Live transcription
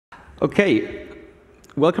Okay,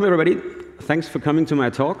 welcome everybody. Thanks for coming to my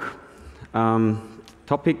talk.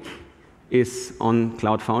 Topic is on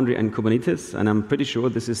Cloud Foundry and Kubernetes, and I'm pretty sure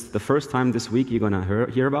this is the first time this week you're going to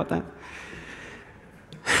hear about that.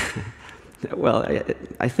 Well,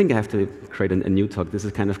 I think I have to create a new talk. This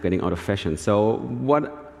is kind of getting out of fashion. So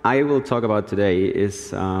what I will talk about today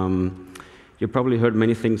is, you probably heard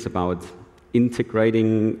many things about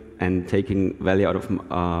integrating and taking value out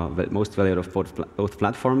of most value out of both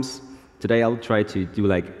platforms. Today I'll try to do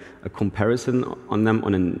like a comparison on them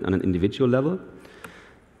on an individual level.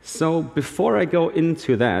 So before I go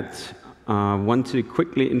into that, I want to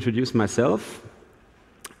quickly introduce myself.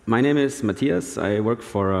 My name is Matthias. I work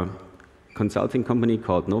for a consulting company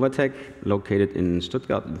called NovaTec, located in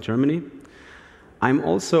Stuttgart, in Germany. I'm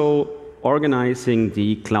also organizing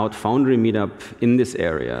the Cloud Foundry meetup in this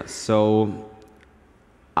area. So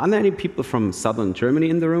are there any people from southern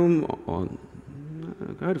Germany in the room? Or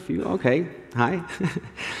quite a few. Okay, hi.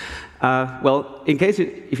 Well, in case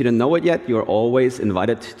if you don't know it yet, you're always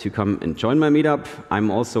invited to come and join my meetup. I'm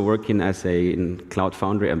also working as a Cloud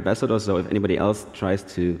Foundry ambassador, so if anybody else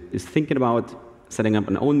is thinking about setting up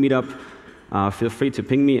an own meetup, feel free to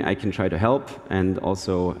ping me. I can try to help and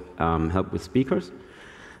also help with speakers.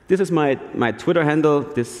 This is my Twitter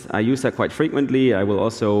handle. I use that quite frequently. I will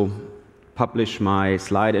also publish my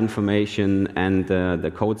slide information and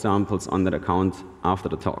the code samples on that account after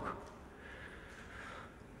the talk.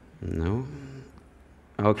 No?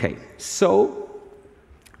 Okay, so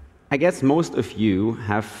I guess most of you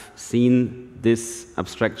have seen this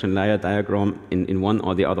abstraction layer diagram in one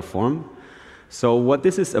or the other form. So what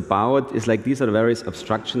this is about is like these are the various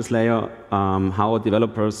abstractions layer, how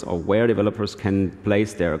developers or where developers can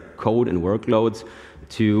place their code and workloads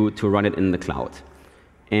to run it in the cloud.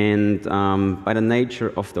 And by the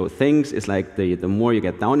nature of those things, it's like the more you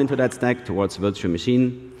get down into that stack towards virtual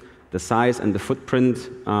machine, the size and the footprint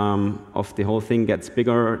of the whole thing gets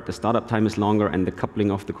bigger, the startup time is longer, and the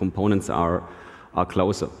coupling of the components are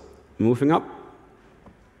closer. Moving up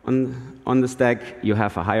on the stack, you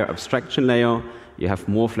have a higher abstraction layer, you have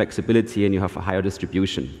more flexibility, and you have a higher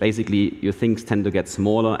distribution. Basically, your things tend to get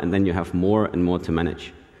smaller, and then you have more and more to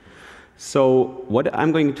manage. So what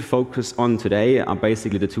I'm going to focus on today are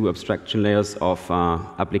basically the two abstraction layers of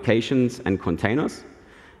applications and containers.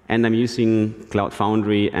 And I'm using Cloud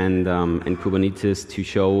Foundry and Kubernetes to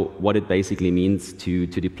show what it basically means to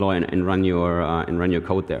deploy and run your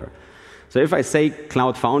code there. So if I say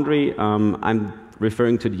Cloud Foundry, I'm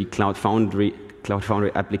referring to the Cloud Foundry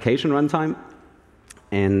application runtime,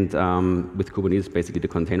 and with Kubernetes, basically the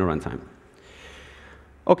container runtime.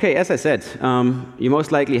 Okay, as I said, you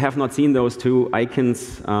most likely have not seen those two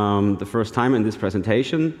icons the first time in this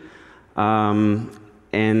presentation.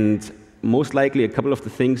 And most likely a couple of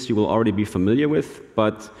the things you will already be familiar with,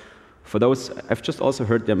 but for those, I've just also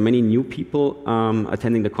heard there are many new people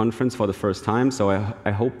attending the conference for the first time, so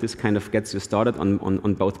I hope this kind of gets you started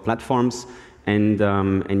on both platforms, and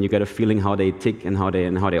you get a feeling how they tick and how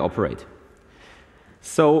they operate.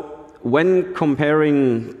 So when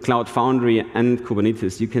comparing Cloud Foundry and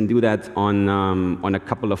Kubernetes, you can do that on a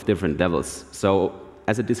couple of different levels. So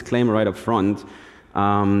as a disclaimer right up front,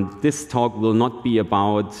 this talk will not be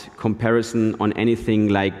about comparison on anything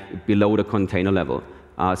like below the container level.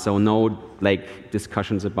 So no like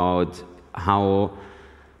discussions about how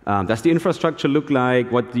does the infrastructure look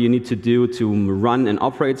like, what do you need to do to run and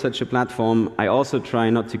operate such a platform. I also try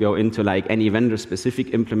not to go into like any vendor-specific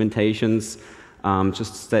implementations.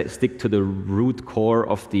 Just stick to the root core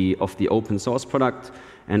of the open source product,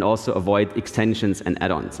 and also avoid extensions and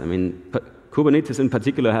add-ons. I mean, Kubernetes in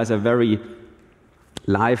particular has a very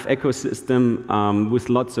live ecosystem with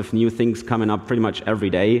lots of new things coming up pretty much every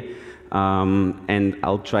day, and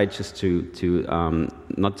I'll try just to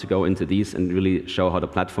not to go into these and really show how the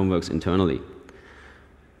platform works internally.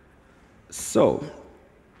 So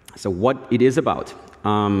what it is about.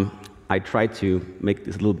 I try to make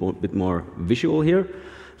this a little bit more visual here.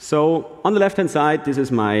 So on the left-hand side, this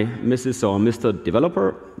is my Mrs. or Mr.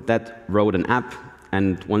 developer that wrote an app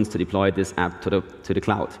and wants to deploy this app to the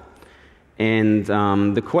cloud. And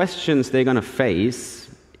the questions they're going to face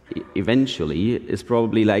eventually is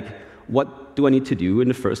probably like, what do I need to do in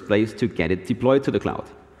the first place to get it deployed to the cloud?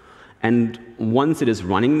 And once it is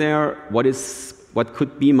running there, what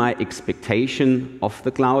could be my expectation of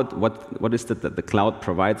the cloud? What is it that the cloud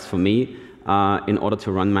provides for me in order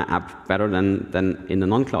to run my app better than in the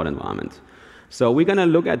non-cloud environment? So we're going to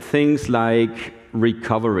look at things like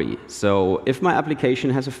recovery. So if my application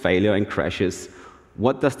has a failure and crashes,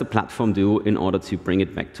 what does the platform do in order to bring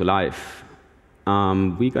it back to life?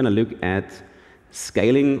 We're going to look at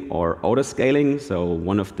scaling or auto-scaling, so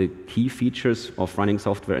one of the key features of running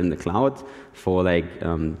software in the cloud for like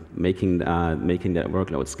making that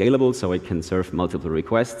workload scalable, so it can serve multiple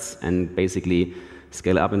requests and basically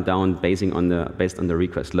scale up and down based on the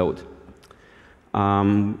request load.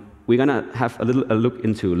 We're gonna have a look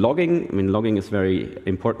into logging. I mean, logging is very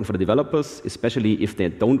important for the developers, especially if they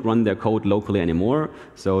don't run their code locally anymore.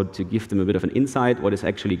 So to give them a bit of an insight, what is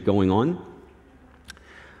actually going on.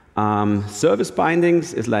 Service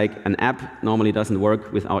bindings is like an app normally doesn't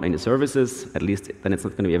work without any services. At least then it's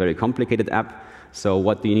not going to be a very complicated app. So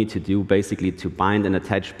what do you need to do basically to bind and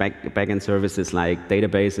attach backend services like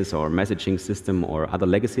databases or messaging system or other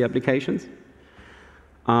legacy applications?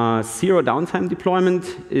 Zero downtime deployment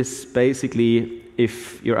is basically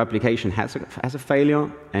if your application has a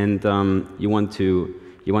failure and you want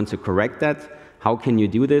to correct that. How can you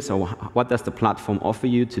do this, or what does the platform offer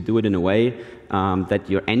you to do it in a way that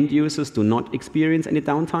your end users do not experience any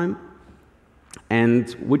downtime? And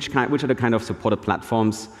which are the kind of supported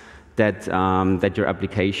platforms that your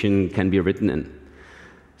application can be written in?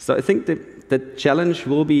 So I think the challenge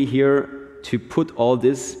will be here to put all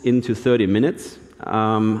this into 30 minutes.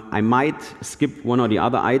 I might skip one or the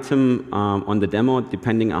other item on the demo,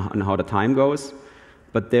 depending on how the time goes.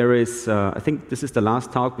 But there is, I think this is the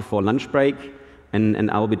last talk before lunch break.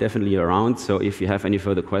 And I'll be definitely around, so if you have any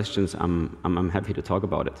further questions, I'm happy to talk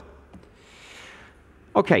about it.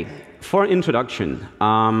 OK, for an introduction,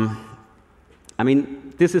 I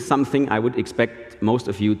mean, this is something I would expect most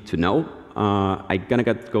of you to know. I'm going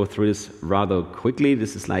to go through this rather quickly.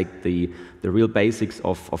 This is like the real basics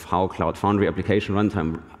of how Cloud Foundry application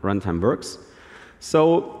runtime works.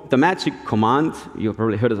 So the magic command, you've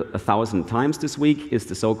probably heard it 1,000 times this week, is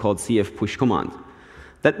the so-called CF push command.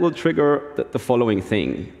 That will trigger the following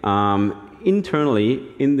thing. Internally,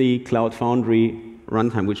 in the Cloud Foundry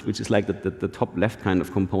runtime, which is like the top left kind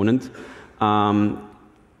of component,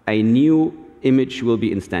 a new image will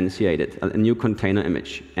be instantiated, a new container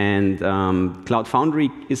image. And Cloud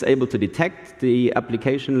Foundry is able to detect the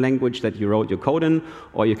application language that you wrote your code in,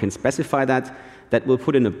 or you can specify that. That will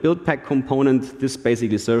put in a build pack component. This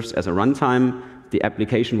basically serves as a runtime. The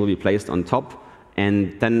application will be placed on top.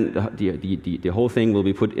 And then the whole thing will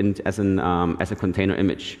be put in as a container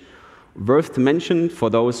image. Worth to mention for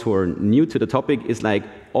those who are new to the topic is like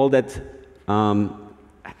all that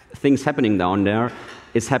things happening down there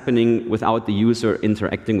is happening without the user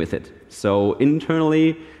interacting with it. So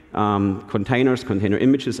internally, container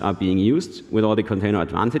images are being used with all the container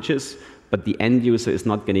advantages, but the end user is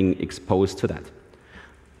not getting exposed to that.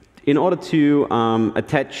 In order to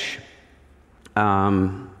attach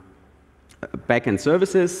backend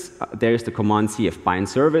services, there is the command cf bind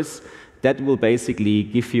service. That will basically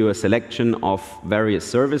give you a selection of various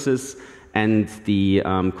services, and the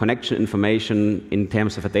connection information in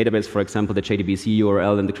terms of a database, for example, the JDBC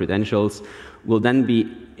URL and the credentials, will then be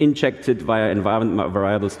injected via environment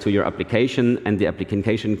variables to your application, and the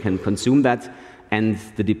application can consume that, and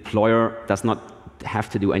the deployer does not have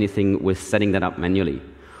to do anything with setting that up manually.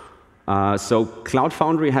 So Cloud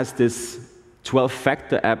Foundry has this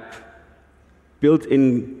 12-factor app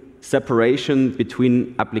built-in separation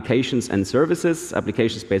between applications and services.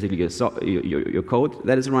 Applications basically your code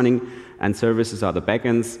that is running, and services are the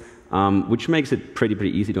backends, which makes it pretty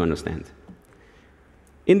easy to understand.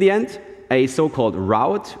 In the end, a so-called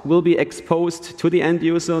route will be exposed to the end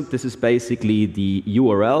user. This is basically the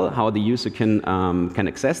URL, how the user can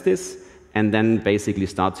access this, and then basically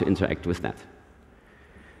start to interact with that.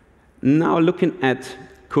 Now looking at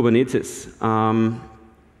Kubernetes.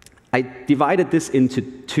 I divided this into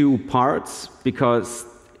two parts because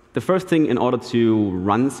the first thing in order to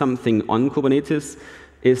run something on Kubernetes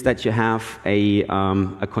is that you have a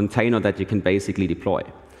container that you can basically deploy.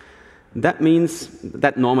 That means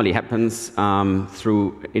that normally happens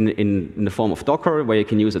in the form of Docker, where you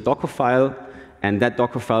can use a Docker file, and that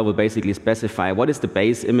Docker file will basically specify what is the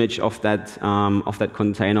base image of that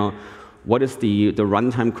container, what is the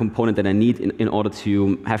runtime component that I need in order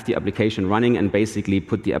to have the application running and basically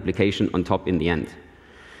put the application on top in the end.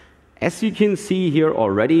 As you can see here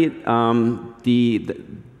already, the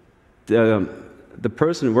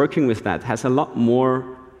person working with that has a lot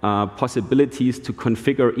more possibilities to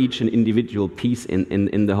configure each and individual piece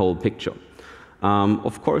in the whole picture.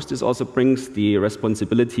 Of course, this also brings the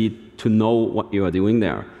responsibility to know what you are doing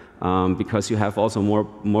there, because you have also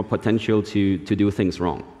more potential to do things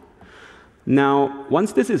wrong. Now,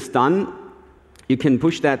 once this is done, you can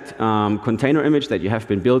push that container image that you have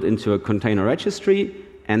been built into a container registry,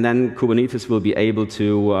 and then Kubernetes will be able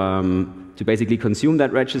to basically consume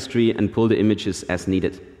that registry and pull the images as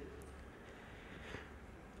needed.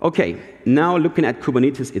 OK, now looking at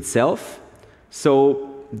Kubernetes itself.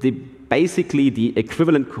 So basically, the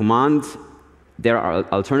equivalent command, there are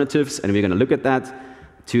alternatives, and we're going to look at that.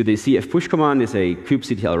 To the cf push command is a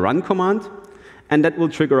kubectl run command, and that will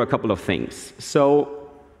trigger a couple of things. So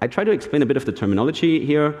I try to explain a bit of the terminology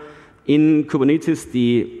here. In Kubernetes,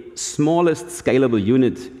 the smallest scalable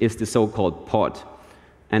unit is the so-called pod.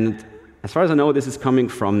 And as far as I know, this is coming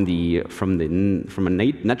from a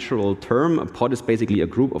natural term. A pod is basically a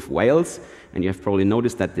group of whales, and you have probably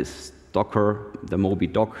noticed that this Docker, the Moby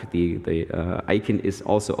Doc, the icon is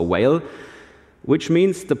also a whale, which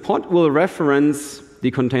means the pod will reference the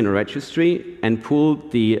container registry and pull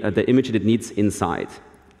the image that it needs inside.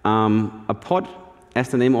 A pod, as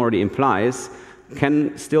the name already implies,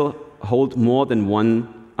 can still hold more than one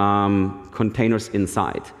containers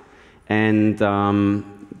inside. And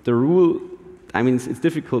the rule, I mean, it's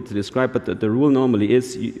difficult to describe, but the rule normally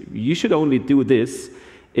is you should only do this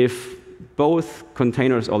if both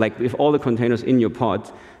containers, or like if all the containers in your pod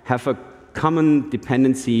have a common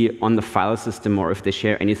dependency on the file system, or if they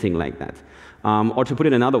share anything like that. Or to put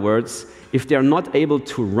it in other words, if they're not able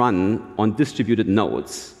to run on distributed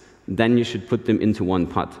nodes, then you should put them into one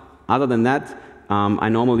pod. Other than that, I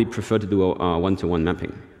normally prefer to do a one-to-one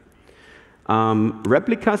mapping.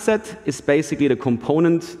 Replica set is basically the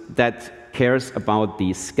component that cares about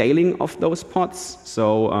the scaling of those pods.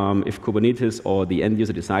 So if Kubernetes or the end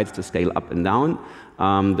user decides to scale up and down,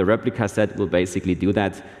 the replica set will basically do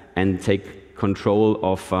that and take control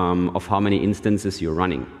of how many instances you're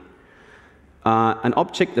running. An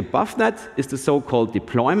object above that is the so-called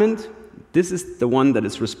deployment. This is the one that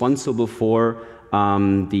is responsible for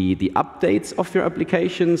the updates of your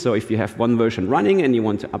application. So if you have one version running and you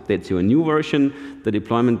want to update to a new version, the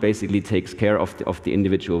deployment basically takes care of the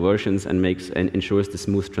individual versions and ensures the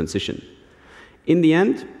smooth transition. In the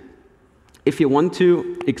end, if you want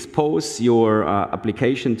to expose your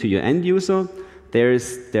application to your end user, there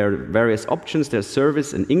are various options. There are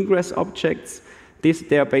service and ingress objects. They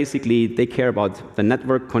care about the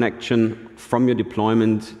network connection from your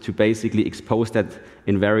deployment to basically expose that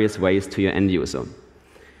in various ways to your end user.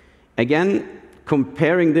 Again,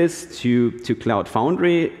 comparing this to Cloud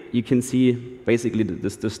Foundry, you can see basically the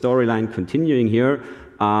storyline continuing here.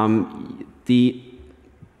 The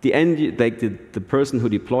person who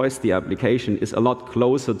deploys the application is a lot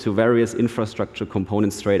closer to various infrastructure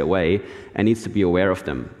components straight away and needs to be aware of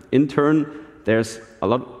them. In turn, there's a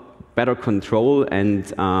lot better control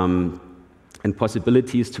and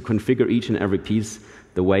possibilities to configure each and every piece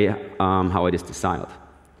the way how it is desired.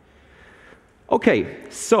 OK,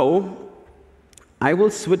 so I will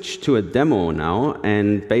switch to a demo now,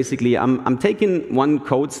 and basically I'm taking one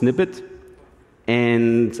code snippet,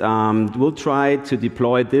 and we'll try to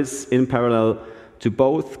deploy this in parallel to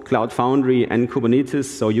both Cloud Foundry and Kubernetes,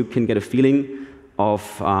 so you can get a feeling of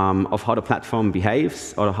how the platform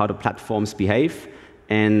behaves or how the platforms behave,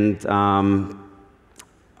 and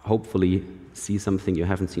hopefully see something you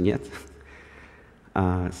haven't seen yet.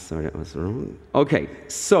 Sorry, that was wrong. OK,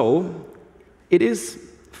 so it is,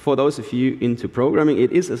 for those of you into programming,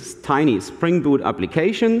 it is a tiny Spring Boot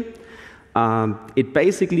application. It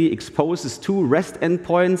basically exposes two REST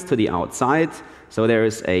endpoints to the outside. So there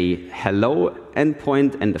is a hello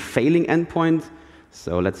endpoint and a failing endpoint.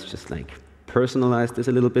 So let's just like personalize this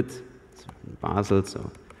a little bit. It's Basel,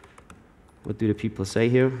 so what do the people say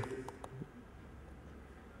here?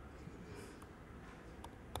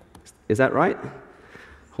 Is that right?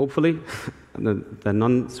 Hopefully. The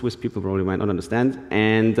non-Swiss people probably might not understand.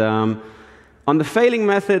 And on the failing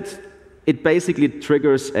method, it basically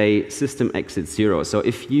triggers a system exit 0. So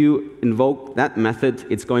if you invoke that method,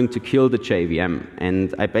 it's going to kill the JVM.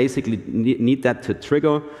 And I basically need that to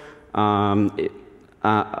trigger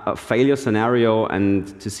a failure scenario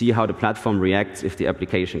and to see how the platform reacts if the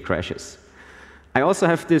application crashes. I also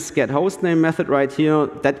have this getHostName method right here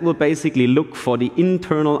that will basically look for the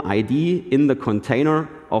internal ID in the container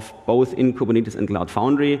of both in Kubernetes and Cloud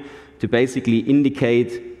Foundry to basically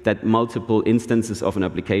indicate that multiple instances of an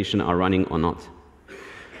application are running or not.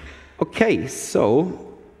 OK,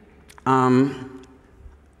 so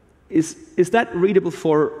is that readable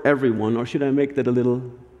for everyone, or should I make that a little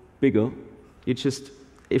bigger?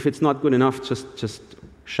 If it's not good enough, just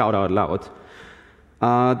shout out loud.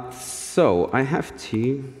 So I have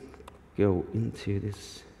to go into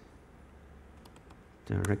this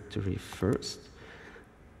directory first.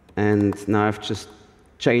 And now I've just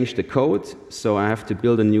changed the code, so I have to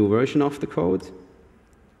build a new version of the code.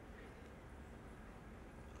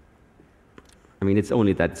 I mean, it's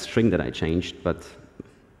only that string that I changed, but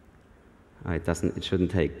it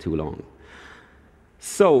shouldn't take too long.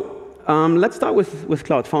 So let's start with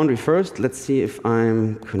Cloud Foundry first. Let's see if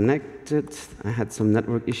I'm connected. I had some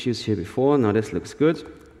network issues here before. Now this looks good.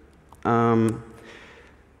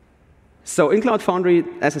 So in Cloud Foundry,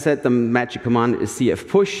 as I said, the magic command is cf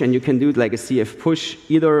push, and you can do it like a cf push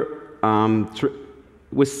either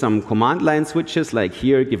with some command line switches, like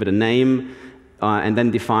here, give it a name, and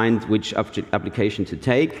then define which application to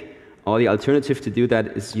take. Or the alternative to do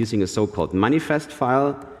that is using a so-called manifest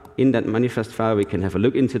file. In that manifest file, we can have a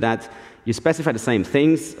look into that. You specify the same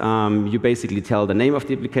things. You basically tell the name of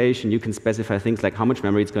the application. You can specify things like how much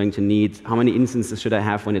memory it's going to need, how many instances should I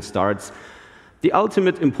have when it starts. The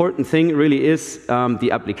ultimate important thing really is the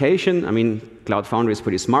application. I mean, Cloud Foundry is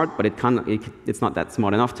pretty smart, but it's not that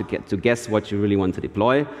smart enough to guess what you really want to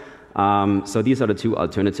deploy. So these are the two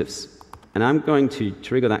alternatives. And I'm going to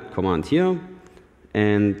trigger that command here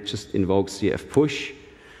and just invoke cf push.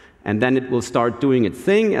 And then it will start doing its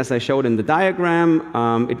thing. As I showed in the diagram,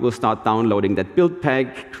 it will start downloading that build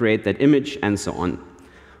pack, create that image, and so on.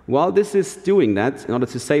 While this is doing that, in order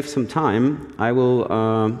to save some time, I will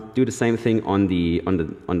do the same thing on the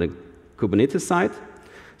Kubernetes side.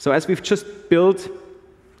 So as we've just built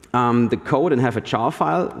the code and have a jar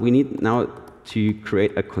file, we need now to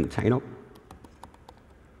create a container.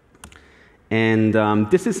 And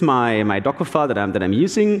this is my Docker file that I'm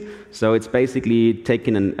using. So it's basically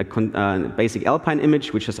taking a basic Alpine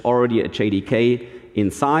image, which has already a JDK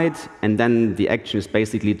inside. And then the action is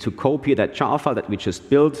basically to copy that jar file that we just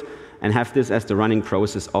built and have this as the running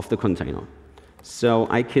process of the container. So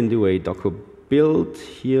I can do a Docker build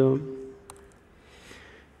here.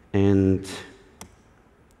 And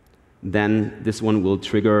then this one will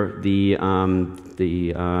trigger the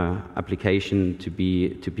application to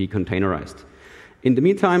be containerized. In the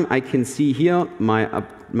meantime, I can see here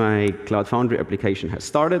my Cloud Foundry application has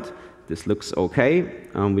started. This looks okay.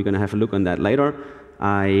 We're going to have a look on that later.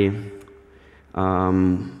 I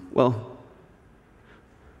don't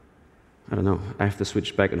know. I have to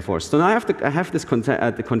switch back and forth. So now I have this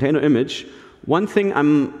the container image. One thing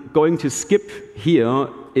I'm going to skip here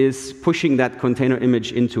is pushing that container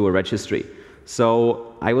image into a registry.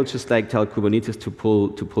 So I will just tell Kubernetes to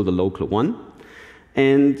pull the local one.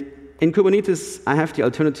 And in Kubernetes, I have the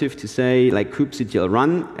alternative to say kubectl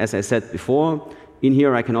run, as I said before. In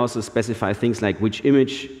here, I can also specify things like which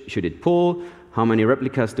image should it pull, how many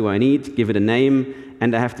replicas do I need, give it a name,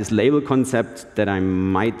 and I have this label concept that I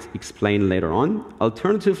might explain later on.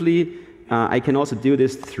 Alternatively, I can also do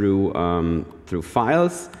this through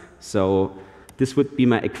files. So this would be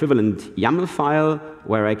my equivalent YAML file,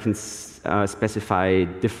 where I can specify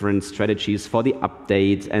different strategies for the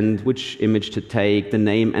update and which image to take, the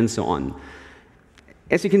name, and so on.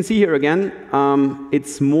 As you can see here again,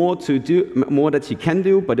 it's more that you can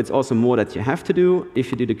do, but it's also more that you have to do.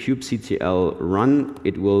 If you do the kubectl run,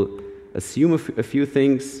 it will assume a few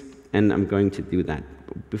things, and I'm going to do that.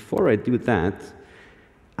 Before I do that,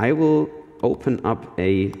 I will open up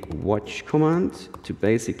a watch command to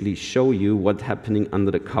basically show you what's happening under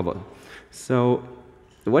the cover. So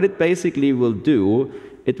what it basically will do,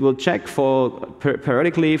 it will check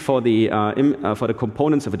periodically for the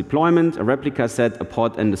components of a deployment, a replica set, a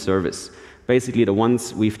pod, and the service. Basically the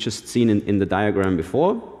ones we've just seen in the diagram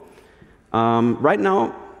before. Right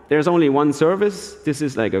now, there's only one service. This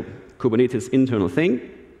is like a Kubernetes internal thing.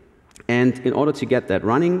 And in order to get that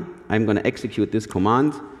running, I'm going to execute this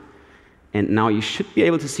command. And now you should be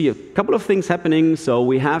able to see a couple of things happening. So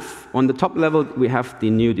we have, on the top level, we have the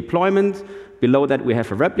new deployment. Below that, we have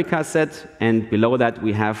a replica set. And below that,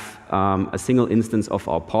 we have a single instance of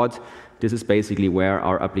our pod. This is basically where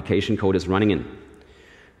our application code is running in.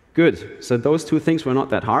 Good. So those two things were not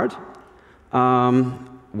that hard.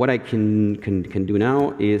 What I can do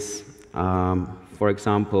now is, for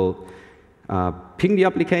example, ping the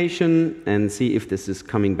application and see if this is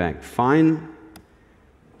coming back fine.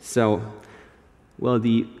 So, well,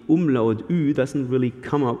 the umlaut Ü doesn't really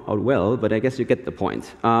come out well, but I guess you get the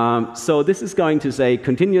point. So this is going to say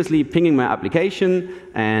continuously pinging my application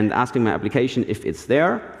and asking my application if it's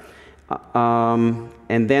there.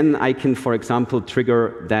 And then I can, for example,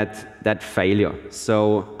 trigger that failure.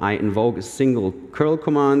 So I invoke a single curl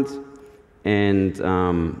command and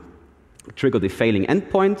trigger the failing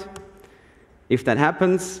endpoint. If that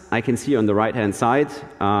happens, I can see on the right-hand side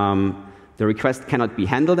the request cannot be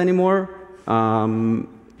handled anymore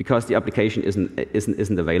because the application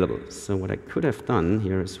isn't available. So what I could have done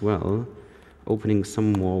here as well, opening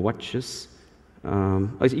some more watches.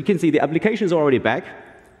 As you can see, the application is already back.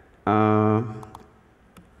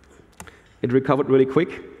 It recovered really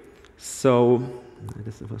quick. So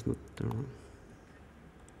this was not done.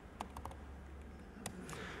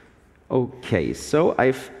 Okay, so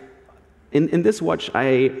I've In this watch,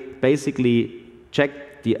 I basically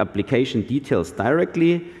check the application details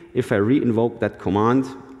directly. If I re-invoke that command,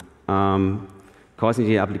 causing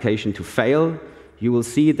the application to fail, you will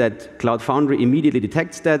see that Cloud Foundry immediately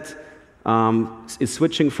detects that, is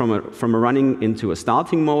switching from a running into a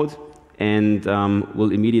starting mode, and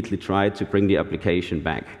will immediately try to bring the application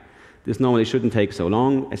back. This normally shouldn't take so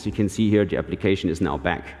long. As you can see here, the application is now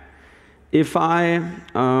back. If I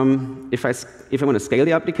want to scale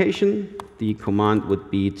the application, the command would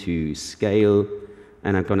be to scale,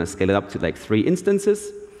 and I'm going to scale it up to like 3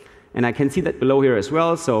 instances. And I can see that below here as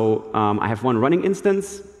well. So I have 1 running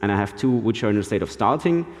instance, and I have 2 which are in a state of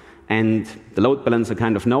starting. And the load balancer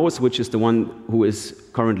kind of knows which is the one who is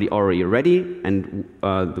currently already ready, and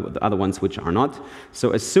the other ones which are not.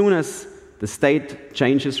 So as soon as the state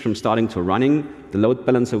changes from starting to running, the load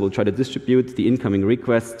balancer will try to distribute the incoming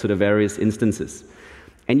requests to the various instances.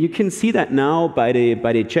 And you can see that now by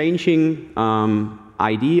the changing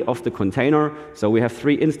ID of the container. So we have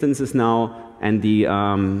 3 instances now, and the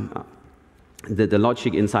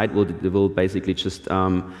logic inside will basically just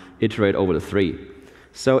iterate over the 3.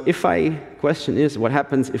 So question is, what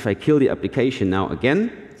happens if I kill the application now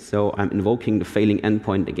again? So I'm invoking the failing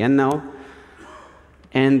endpoint again now.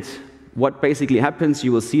 And what basically happens,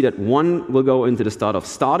 you will see that 1 will go into the start of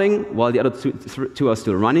starting, while the other 2 are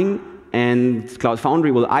still running. And Cloud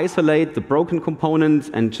Foundry will isolate the broken component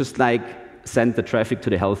and just like send the traffic to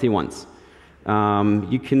the healthy ones.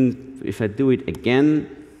 If I do it again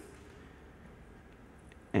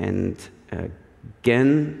and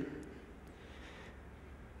again,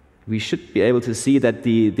 we should be able to see that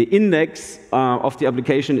the index of the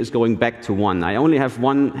application is going back to 1. I only have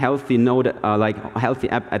 1 healthy node, like a healthy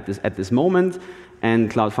app at this moment,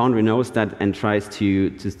 and Cloud Foundry knows that and tries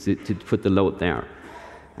to put the load there.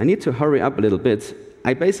 I need to hurry up a little bit.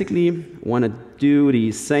 I basically want to do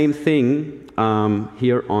the same thing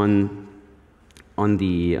here on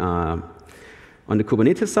the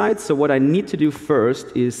Kubernetes side. So what I need to do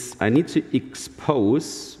first is I need to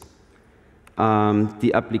expose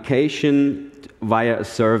the application via a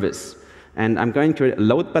service. And I'm going to create a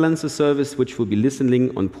load balancer service, which will be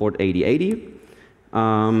listening on port 8080.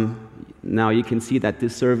 Now you can see that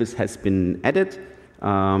this service has been added.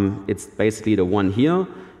 It's basically the one here.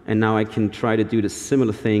 And now I can try to do the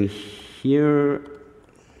similar thing here.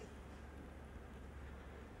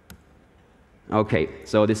 OK,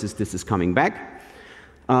 so this is coming back.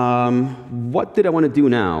 What did I want to do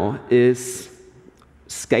now is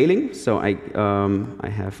scaling. So I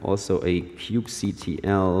have also a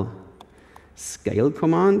kubectl scale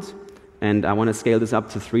command, and I want to scale this up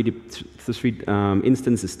to 3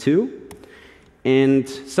 instances too. And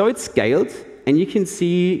so it's scaled, and you can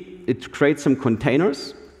see it creates some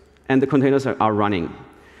containers, and the containers are running.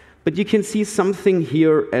 But you can see something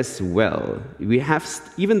here as well. We have,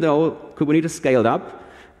 even though Kubernetes scaled up,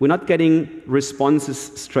 we're not getting responses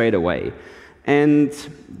straight away. And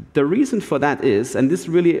the reason for that is, and this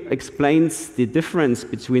really explains the difference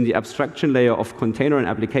between the abstraction layer of container and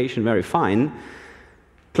application very fine,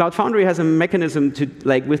 Cloud Foundry has a mechanism to,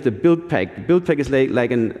 like with the build pack. The build pack is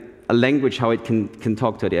like a language how it can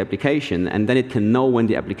talk to the application, and then it can know when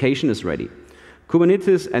the application is ready.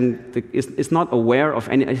 Kubernetes is not aware of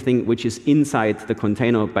anything which is inside the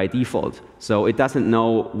container by default. So it doesn't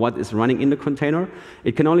know what is running in the container.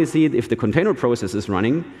 It can only see it if the container process is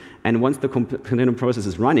running. And once the container process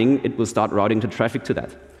is running, it will start routing the traffic to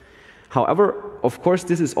that. However, of course,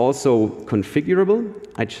 this is also configurable.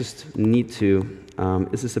 I just need to,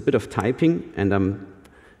 this is a bit of typing, and I'm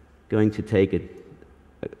going to take a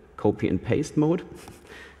copy and paste mode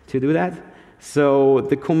to do that. So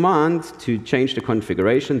the command to change the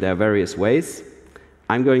configuration, there are various ways.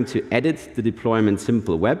 I'm going to edit the deployment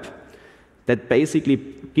simple web. That basically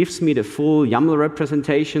gives me the full YAML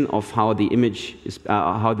representation of how the image is,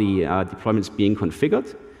 deployment is being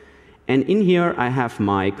configured. And in here, I have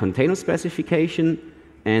my container specification.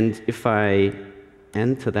 And if I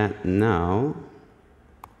enter that now,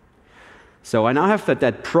 so I now have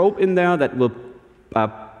that probe in there that will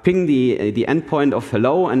ping the endpoint of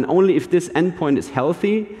hello, and only if this endpoint is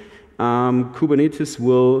healthy, Kubernetes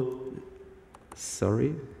will,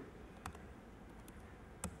 sorry.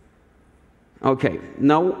 OK,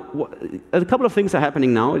 now a couple of things are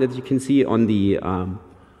happening now that you can see on the,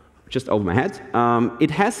 just over my head.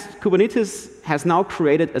 Kubernetes has now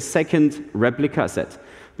created a second replica set.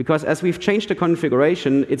 Because as we've changed the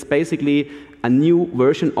configuration, it's basically a new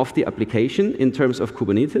version of the application in terms of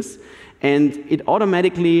Kubernetes. And it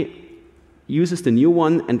automatically uses the new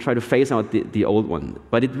one and try to phase out the old one.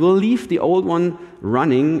 But it will leave the old one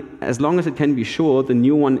running as long as it can be sure the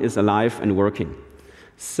new one is alive and working.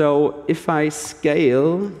 So if I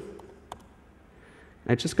scale,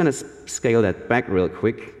 I'm just going to scale that back real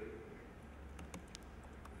quick.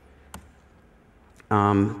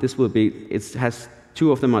 This will be, it has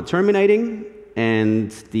two of them are terminating,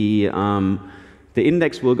 and the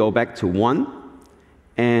index will go back to 1,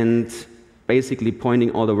 and basically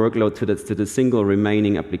pointing all the workload to the single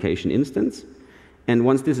remaining application instance. And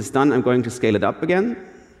once this is done, I'm going to scale it up again.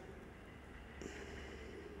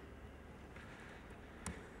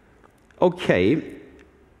 OK,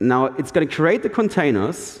 now it's going to create the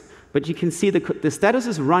containers, but you can see the status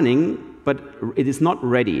is running, but it is not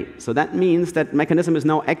ready. So that means that mechanism is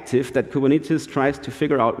now active, that Kubernetes tries to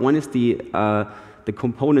figure out when is the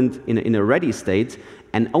component in a ready state,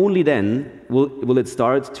 and only then will it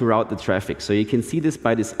start to route the traffic. So you can see this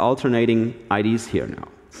by these alternating IDs here now.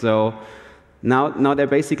 So now they're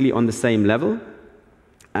basically on the same level.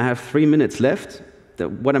 I have 3 minutes left.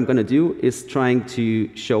 What I'm going to do is trying to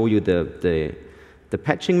show you the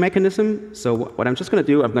patching mechanism. So what I'm just going to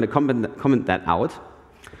do, I'm going to comment that out.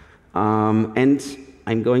 And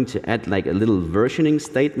I'm going to add like a little versioning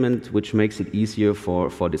statement, which makes it easier for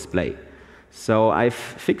display. So I've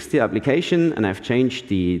fixed the application, and I've changed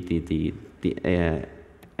the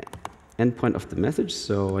endpoint of the message.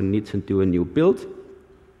 So I need to do a new build.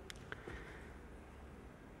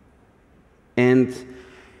 And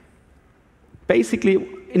basically,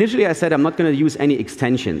 initially I said I'm not going to use any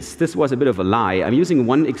extensions. This was a bit of a lie. I'm using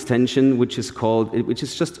one extension, which is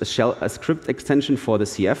just a script extension for the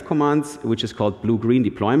CF commands, which is called blue-green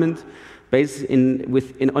deployment.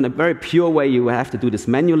 On a very pure way, you have to do this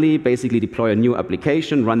manually, basically deploy a new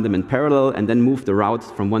application, run them in parallel, and then move the route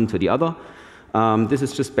from one to the other. This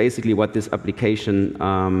is just basically what this application,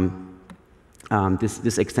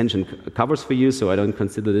 this extension covers for you, so I don't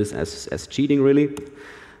consider this as cheating, really.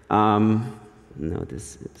 No,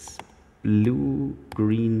 this is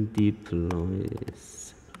blue-green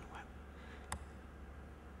deploys.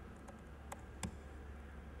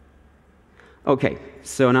 OK,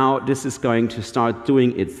 so now this is going to start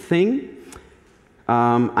doing its thing.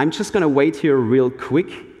 I'm just going to wait here real quick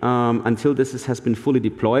until this has been fully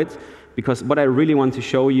deployed, because what I really want to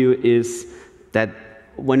show you is that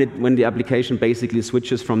when the application basically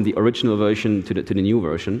switches from the original version to the new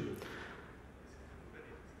version.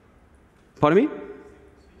 Pardon me?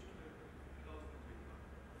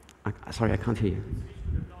 Sorry, I can't hear you.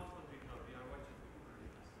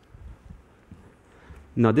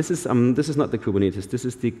 No, this is not the Kubernetes. This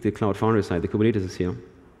is the Cloud Foundry side. The Kubernetes is here.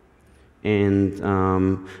 And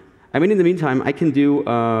I mean, in the meantime, I can do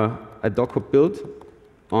a Docker build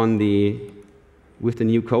with the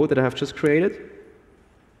new code that I have just created.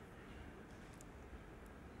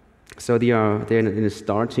 So they're in a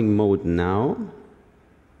starting mode now.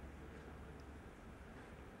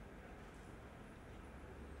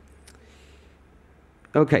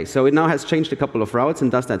 OK, so it now has changed a couple of routes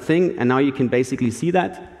and does that thing. And now you can basically see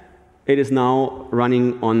that it is now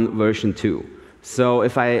running on version 2. So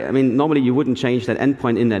if I mean, normally you wouldn't change that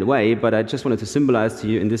endpoint in that way, but I just wanted to symbolize to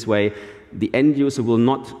you in this way, the end user will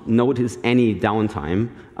not notice any downtime.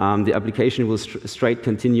 The application will straight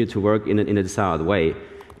continue to work in a desired way.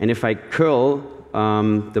 And if I curl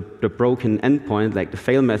the broken endpoint, like the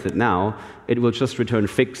fail method now, it will just return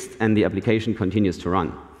fixed, and the application continues to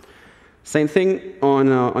run. Same thing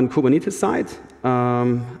on Kubernetes side.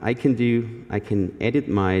 I can edit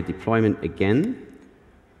my deployment again,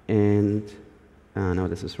 and no,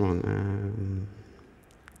 this is wrong.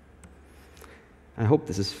 I hope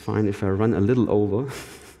this is fine if I run a little over,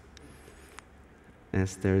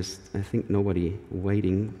 as there's, I think, nobody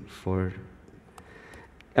waiting for.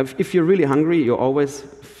 If you're really hungry, you always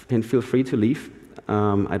can feel free to leave.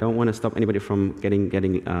 I don't want to stop anybody from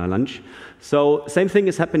getting lunch. So same thing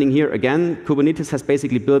is happening here again. Kubernetes has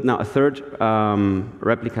basically built now a third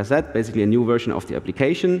replica set, basically a new version of the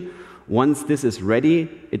application. Once this is ready,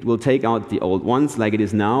 it will take out the old ones like it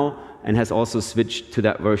is now, and has also switched to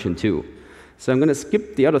that version 2. So I'm going to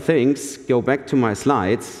skip the other things, go back to my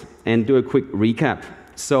slides, and do a quick recap.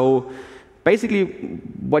 So basically,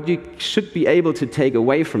 what you should be able to take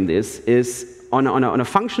away from this is, on a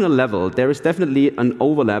functional level, there is definitely an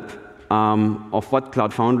overlap of what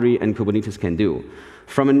Cloud Foundry and Kubernetes can do.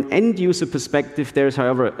 From an end-user perspective, there is,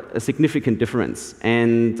 however, a significant difference.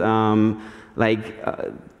 And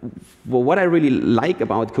what I really like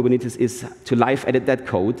about Kubernetes is to live edit that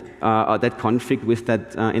code, or that config with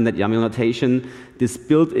that in that YAML notation, this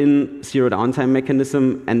built-in zero downtime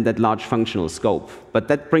mechanism, and that large functional scope. But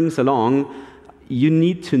that brings along, you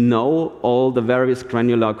need to know all the various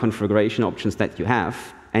granular configuration options that you have.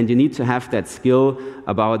 And you need to have that skill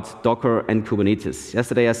about Docker and Kubernetes.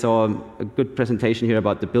 Yesterday I saw a good presentation here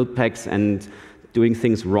about the build packs and doing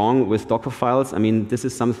things wrong with Docker files. I mean, this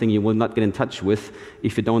is something you will not get in touch with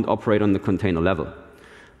if you don't operate on the container level.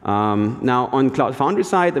 Now, on Cloud Foundry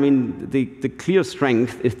side, I mean, the clear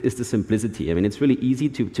strength is the simplicity. I mean, it's really easy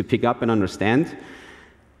to pick up and understand.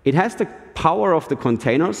 It has the power of the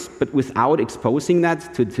containers, but without exposing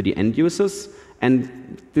that to the end users.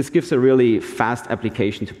 And this gives a really fast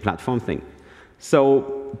application to platform thing.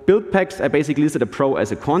 So build packs, I basically listed a pro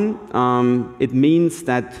as a con. It means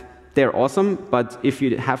that they're awesome, but if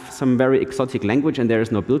you have some very exotic language and there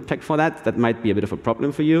is no build pack for that, that might be a bit of a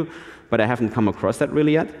problem for you, but I haven't come across that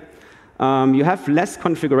really yet. You have less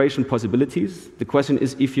configuration possibilities. The question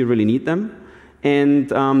is if you really need them. And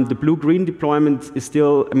the blue-green deployment is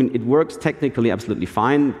still, I mean, it works technically absolutely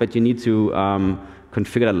fine, but you need to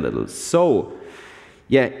configure that a little. So,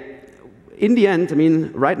 yeah, in the end, I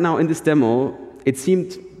mean, right now in this demo, it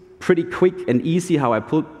seemed pretty quick and easy how I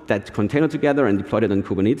pulled that container together and deployed it on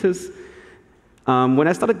Kubernetes. When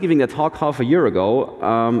I started giving that talk half a year ago,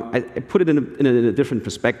 I put it in a different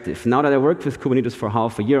perspective. Now that I worked with Kubernetes for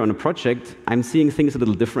half a year on a project, I'm seeing things a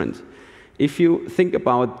little different. If you think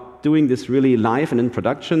about doing this really live and in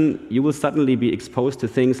production, you will suddenly be exposed to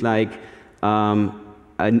things like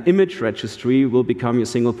an image registry will become your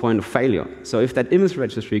single point of failure. So if that image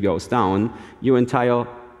registry goes down, your entire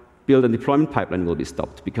build and deployment pipeline will be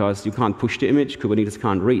stopped because you can't push the image, Kubernetes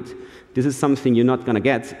can't read. This is something you're not going to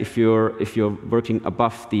get if you're working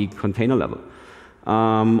above the container level.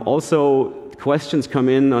 Also, questions come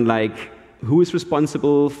in on like who is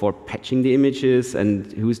responsible for patching the images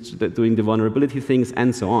and who's doing the vulnerability things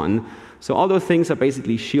and so on. So all those things are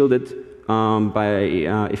basically shielded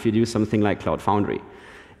if you do something like Cloud Foundry.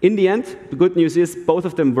 In the end, the good news is both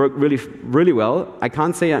of them work really, really well. I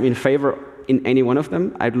can't say I'm in favor in any one of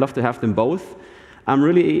them. I'd love to have them both. I'm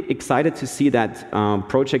really excited to see that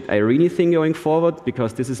Project Irene thing going forward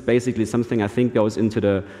because this is basically something I think goes into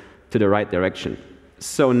the right direction.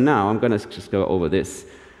 So now I'm going to just go over this.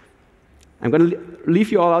 I'm going to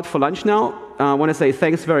leave you all out for lunch now. I want to say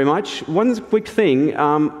thanks very much. One quick thing,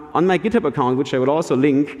 on my GitHub account, which I will also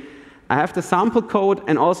link, I have the sample code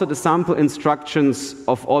and also the sample instructions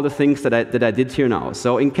of all the things that I did here now.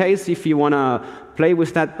 So in case if you want to play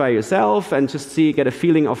with that by yourself and just get a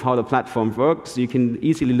feeling of how the platform works, you can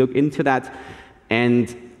easily look into that.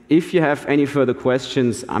 And if you have any further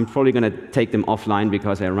questions, I'm probably going to take them offline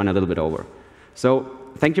because I run a little bit over. So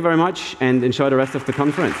thank you very much and enjoy the rest of the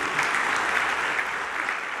conference.